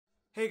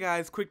Hey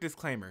guys, quick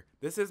disclaimer.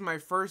 This is my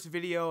first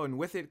video and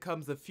with it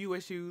comes a few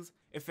issues.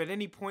 If at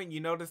any point you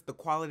notice the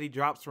quality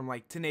drops from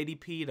like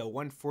 1080p to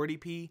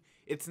 140p,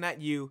 it's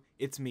not you,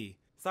 it's me.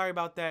 Sorry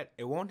about that,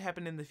 it won't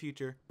happen in the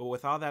future, but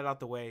with all that out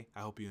the way,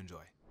 I hope you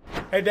enjoy.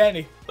 Hey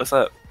Danny. What's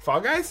up?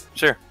 Fall Guys?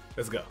 Sure.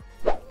 Let's go.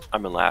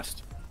 I'm in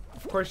last.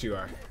 Of course you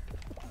are.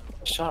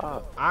 Shut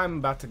up. I'm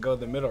about to go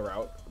the middle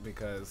route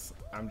because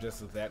I'm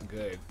just that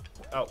good.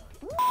 Oh.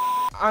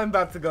 I'm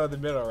about to go the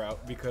middle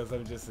route because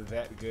I'm just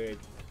that good.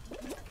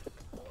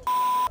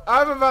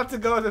 I'm about to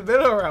go the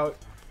middle route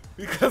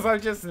because I'm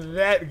just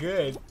that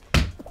good.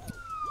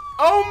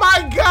 Oh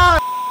my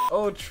god!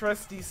 Oh,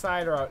 trusty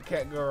side route,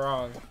 can't go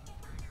wrong.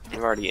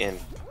 I'm already in.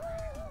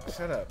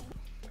 Shut up.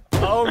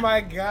 Oh my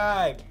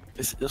god.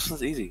 This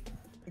one's easy.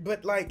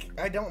 But like,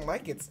 I don't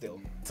like it still.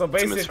 So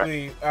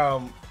basically,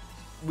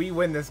 we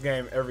win this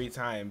game every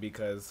time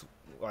because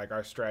like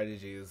our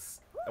strategy is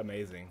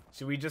amazing.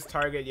 Should we just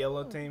target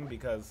yellow team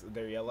because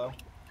they're yellow?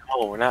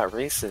 Oh, we're not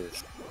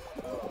racist.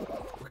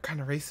 We're kind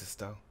of racist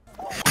though.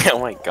 Oh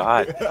my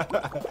god.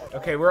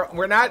 Okay,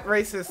 we're not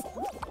racist.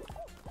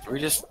 We're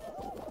just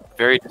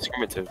very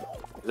discriminative.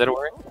 Is that a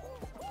word?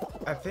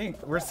 I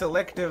think we're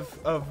selective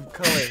of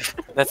color.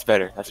 That's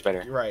better. That's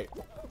better. Right.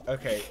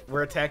 Okay,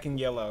 we're attacking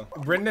yellow.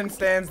 Brendan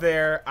stands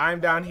there.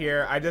 I'm down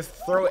here. I just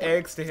throw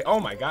eggs to him.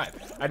 Oh my god.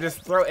 I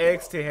just throw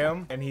eggs to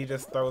him and he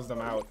just throws them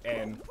out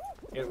and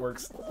it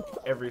works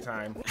every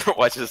time.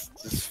 Watch this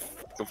just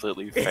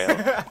completely fail.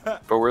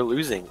 But we're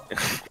losing.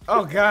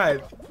 Oh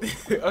god.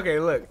 Okay,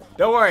 look.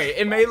 Don't worry.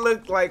 It may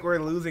look like we're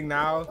losing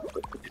now,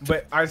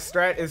 but our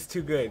strat is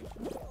too good.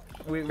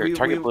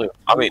 Target blue.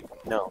 Oh wait,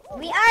 no.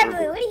 We are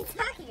blue. What are you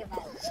talking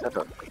about? Shut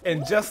up.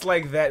 And just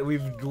like that,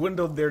 we've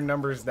dwindled their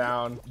numbers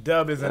down.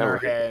 Dub is in our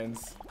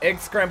hands. Egg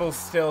scramble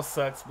still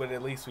sucks, but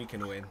at least we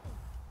can win.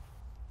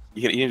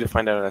 You need to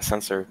find out a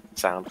sensor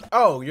sound.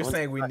 Oh, you're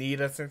saying we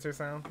need a sensor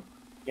sound?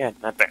 Yeah,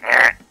 not the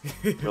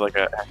We're like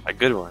a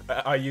good one.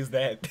 I'll use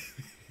that.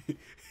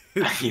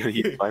 You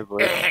use my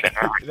voice.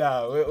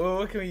 No,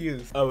 what can we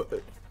use? Oh,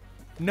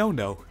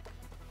 no.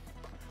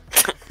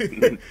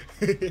 That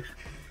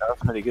was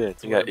pretty good.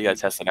 You got to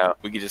test it out.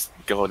 We could just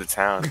go to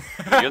town.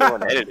 You're the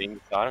one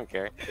editing, so I don't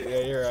care.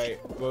 Yeah, you're right.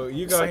 Well,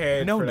 you go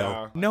ahead.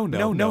 No. So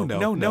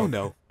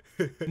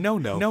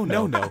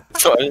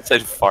I just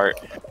said fart.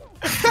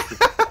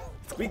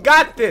 We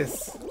got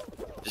this.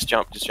 Just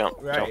jump.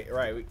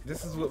 Right.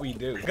 This is what we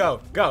do.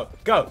 Go.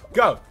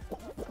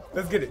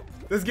 Let's get it.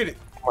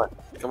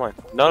 Come on.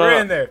 No. We're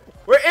in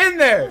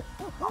there.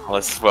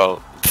 Let's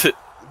Bro,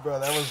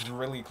 that was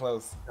really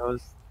close.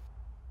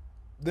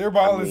 Their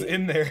ball is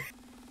in there.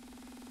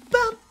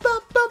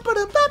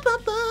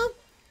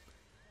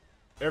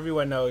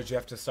 Everyone knows you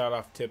have to start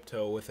off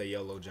tiptoe with a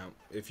yellow jump.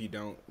 If you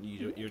don't,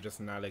 you're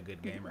just not a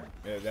good gamer.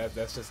 Yeah,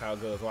 that's just how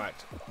it goes. Watch.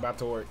 About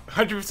to work.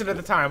 100% of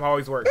the time,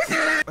 always works.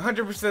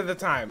 100% of the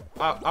time.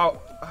 Oh,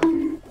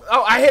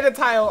 I hit a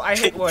tile. I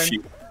hit one.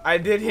 I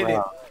did hit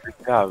it. Good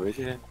job,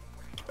 Richard.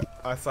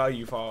 I saw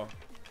you fall.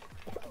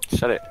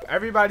 Shut it.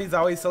 Everybody's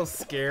always so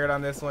scared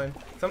on this one.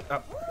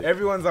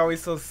 Everyone's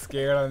always so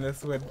scared on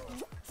this one.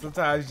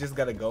 Sometimes you just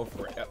gotta go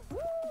for it.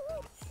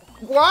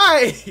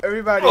 Why?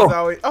 Everybody's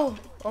always. Oh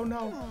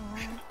no.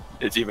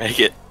 Did you make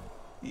it?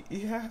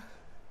 Yeah.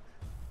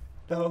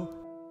 No.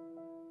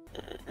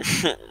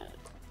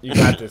 You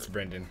got this,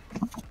 Brendan.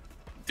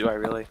 Do I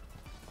really?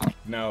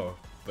 No,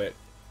 but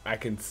I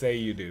can say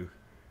you do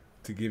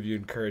to give you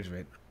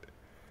encouragement.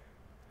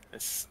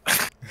 It's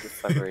not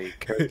very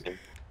encouraging.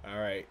 All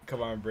right,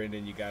 come on,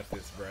 Brendan, you got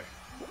this, bro.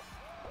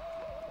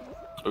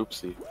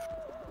 Oopsie.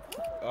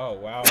 Oh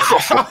wow!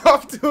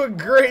 Off to a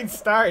great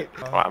start.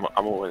 Oh, I'm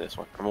gonna win this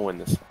one.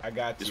 I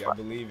got you. I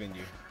believe in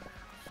you.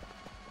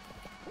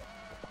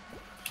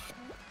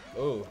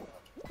 Ooh,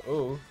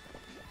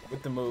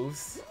 with the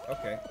moves.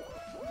 Okay.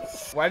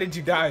 Why did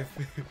you dive?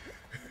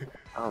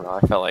 I don't know.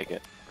 I felt like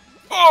it.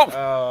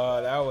 Oh,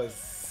 that was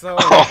so.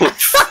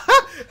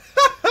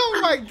 Oh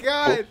my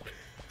god!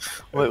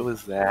 What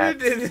was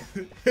that?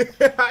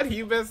 How do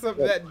you mess up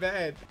that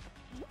bad?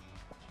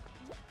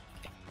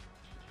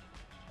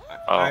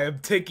 I am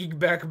taking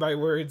back my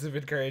words of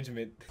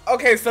encouragement.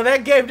 Okay, so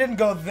that game didn't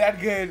go that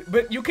good,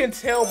 but you can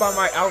tell by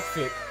my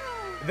outfit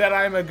that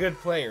I'm a good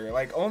player.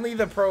 Like, only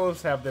the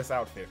pros have this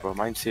outfit. Well,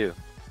 mine too.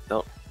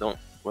 Don't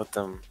let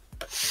them.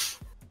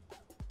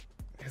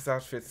 His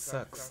outfit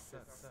sucks.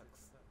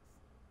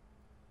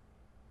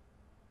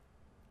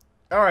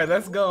 Alright,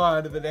 let's go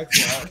on to the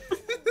next one.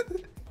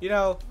 You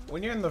know,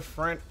 when you're in the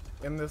front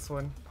in this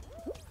one,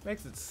 it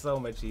makes it so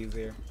much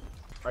easier.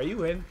 Are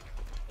you in?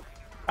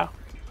 Oh.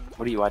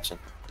 What are you watching?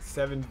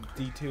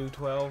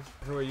 72-12.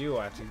 Who are you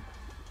watching?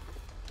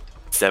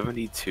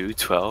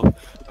 72-12.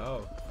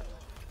 Oh.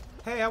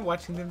 Hey, I'm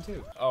watching them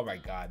too. Oh my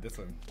god, this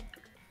one.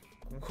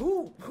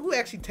 Who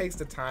actually takes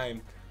the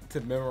time to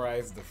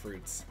memorize the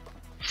fruits?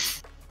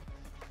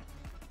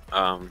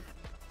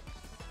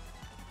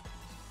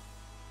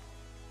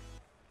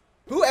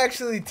 Who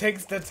actually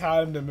takes the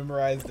time to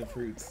memorize the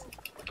fruits?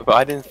 But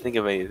I didn't think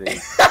of anything.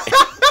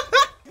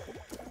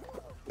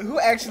 Who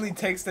actually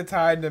takes the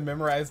time to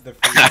memorize the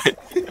fruits?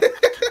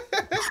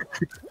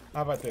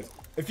 How about this?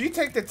 If you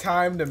take the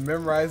time to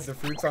memorize the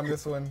fruits on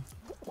this one,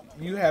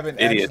 you haven't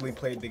Idiot. actually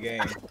played the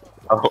game.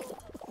 Oh.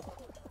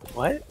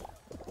 What?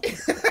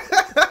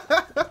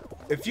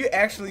 If you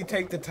actually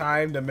take the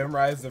time to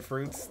memorize the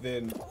fruits,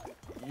 then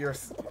you're...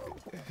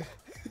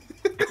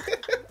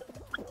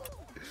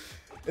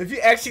 If you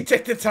actually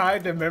take the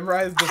time to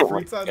memorize the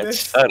fruits on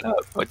this... Shut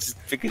up. I'll just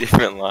pick a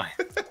different line.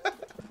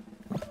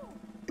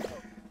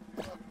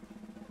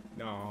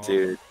 No.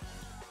 Dude.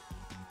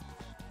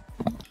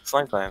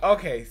 Slime climb.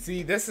 Okay,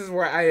 see, this is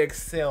where I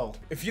excel.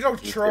 If you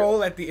don't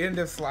troll at the end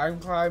of Slime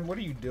Climb, what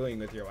are you doing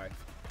with your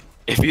life?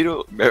 If you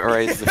don't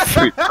memorize the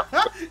fruit,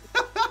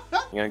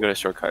 you're gonna go to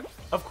shortcut.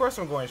 Of course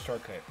I'm going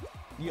shortcut.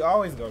 You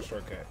always go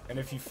shortcut. And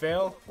if you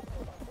fail,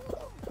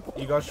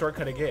 you go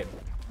shortcut again.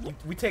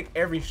 We take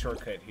every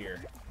shortcut here.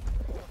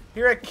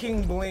 Here at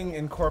King Bling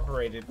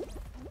Incorporated,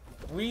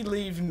 we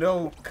leave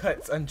no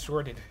cuts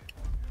unshorted.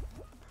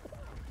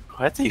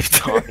 What are you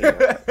talking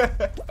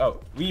about? Oh,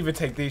 we even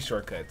take these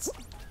shortcuts.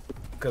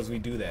 Because we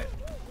do that.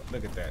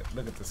 Look at that.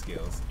 Look at the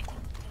skills.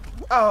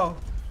 Oh.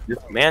 This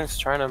man's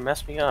trying to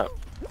mess me up.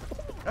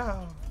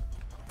 Oh.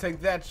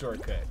 Take that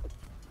shortcut.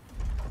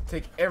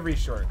 Take every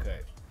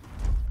shortcut.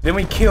 Then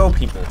we kill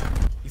people.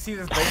 You see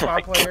this baseball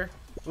player?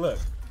 Look.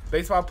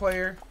 Baseball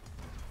player.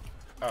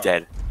 Oh,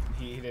 Dead.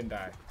 He didn't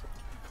die.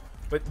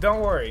 But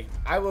don't worry.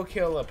 I will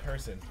kill a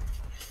person.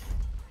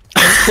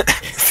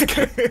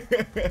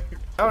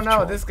 Oh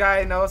no, this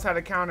guy knows how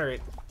to counter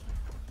it.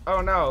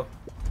 Oh no.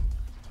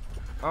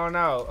 Oh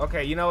no.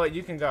 Okay, you know what?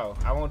 You can go.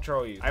 I won't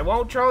troll you. I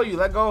won't troll you.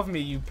 Let go of me,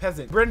 you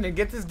peasant. Brendan,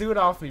 get this dude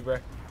off me,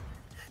 bruh.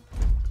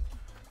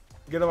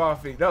 Get him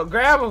off me. No,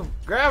 grab him.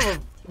 Grab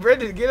him.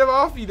 Brendan, get him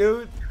off me,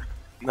 dude.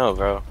 No,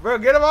 bro. Bro,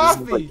 get him off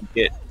me.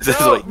 This is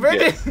No, what you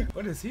Brendan. get.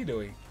 What is he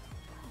doing?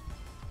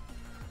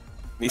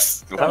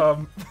 What?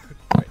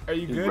 Are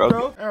you He's good, broken.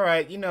 bro? All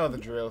right, you know the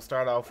drill.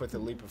 Start off with a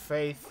leap of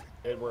faith.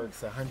 It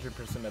works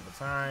 100% of the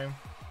time.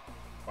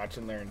 Watch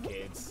and learn,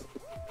 kids.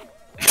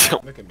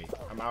 Look at me.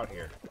 I'm out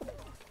here.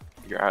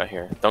 You're out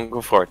here. Don't go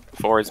forward.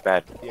 Forward is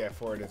bad. Yeah,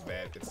 forward is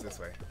bad. It's this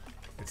way.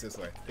 It's this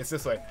way. It's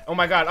this way. Oh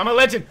my god, I'm a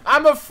legend.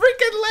 I'm a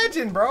freaking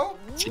legend, bro.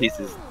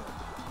 Jesus.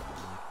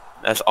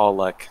 That's all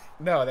luck.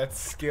 No, that's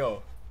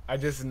skill. I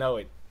just know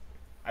it.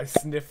 I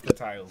sniff the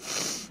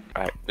tiles.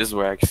 Alright, this is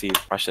where I can see.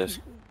 Watch this.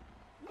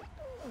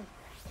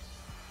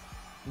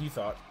 You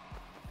thought.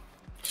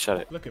 Shut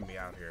it. Look at me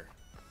out here.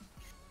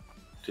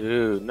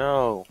 Dude,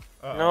 no.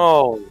 Uh-oh.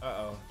 No.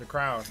 Uh-oh. The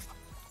crown.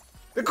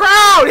 The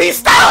crown! He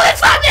stole it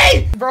from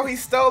me! Bro, he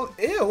stole...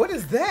 Ew, what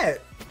is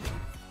that?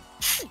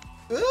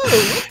 Ew,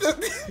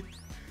 what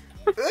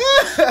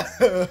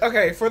the...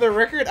 Okay, for the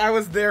record, I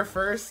was there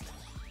first.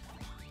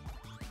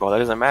 Well, that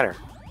doesn't matter.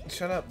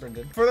 Shut up,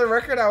 Brendan. For the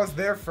record, I was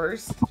there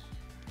first.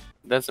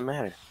 Doesn't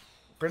matter.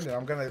 Brendan,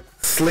 I'm gonna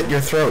slit your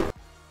throat.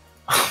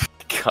 Oh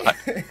my god.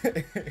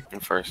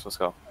 And first, let's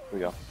go. Here we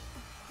go.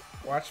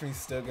 Watch me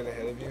still get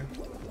ahead of you.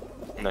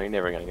 No, you're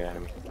never gonna get out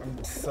of me.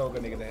 I'm so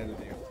gonna get ahead of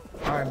you.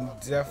 I'm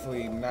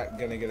definitely not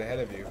gonna get ahead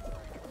of you.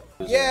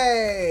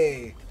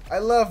 Yay! I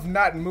love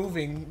not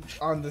moving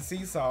on the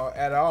seesaw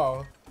at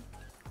all.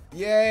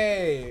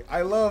 Yay!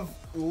 I love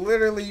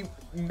literally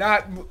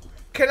not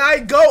Can I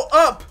go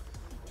up?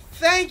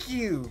 Thank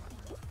you!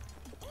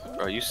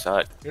 Bro, you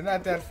suck. You're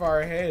not that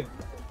far ahead.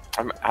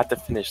 I'm at the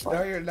finish line.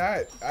 No, you're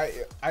not.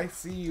 I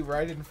see you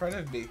right in front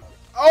of me.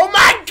 Oh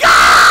my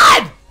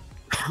god!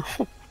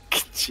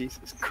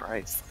 Jesus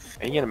Christ.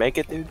 Are you gonna make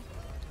it, dude?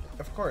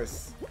 Of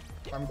course.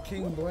 I'm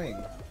King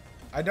Bling.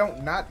 I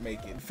don't not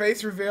make it.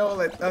 Face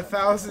reveal at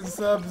 1,000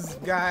 subs,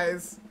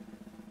 guys.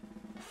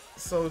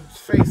 So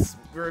face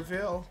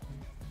reveal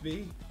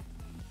me.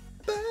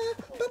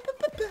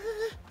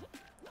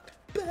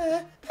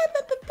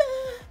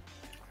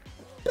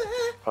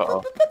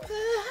 Uh-oh.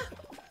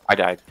 I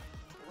died.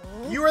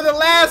 You were the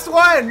last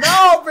one!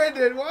 No,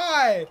 Brendan,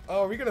 why?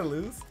 Oh, are we gonna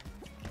lose?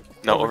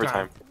 No,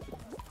 overtime.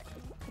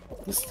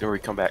 This is where we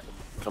come back.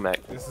 Come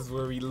back. This is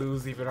where we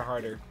lose even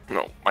harder.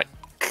 No, my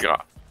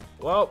god.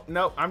 Well,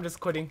 no, I'm just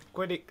quitting.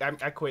 Quitting.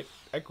 I quit.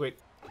 I quit.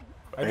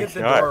 I get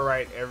the God. door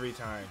right every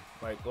time.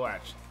 Like,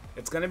 watch.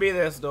 It's gonna be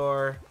this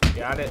door.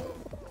 Got it.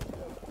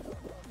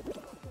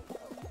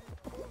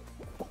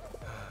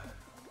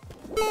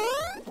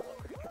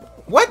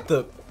 What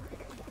the?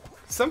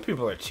 Some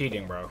people are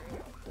cheating, bro.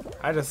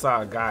 I just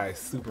saw a guy,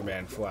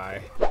 Superman,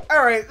 fly.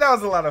 Alright, that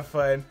was a lot of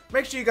fun.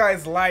 Make sure you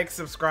guys like,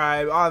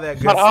 subscribe, all that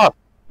good Shut stuff.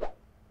 up.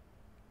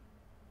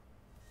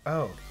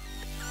 Oh.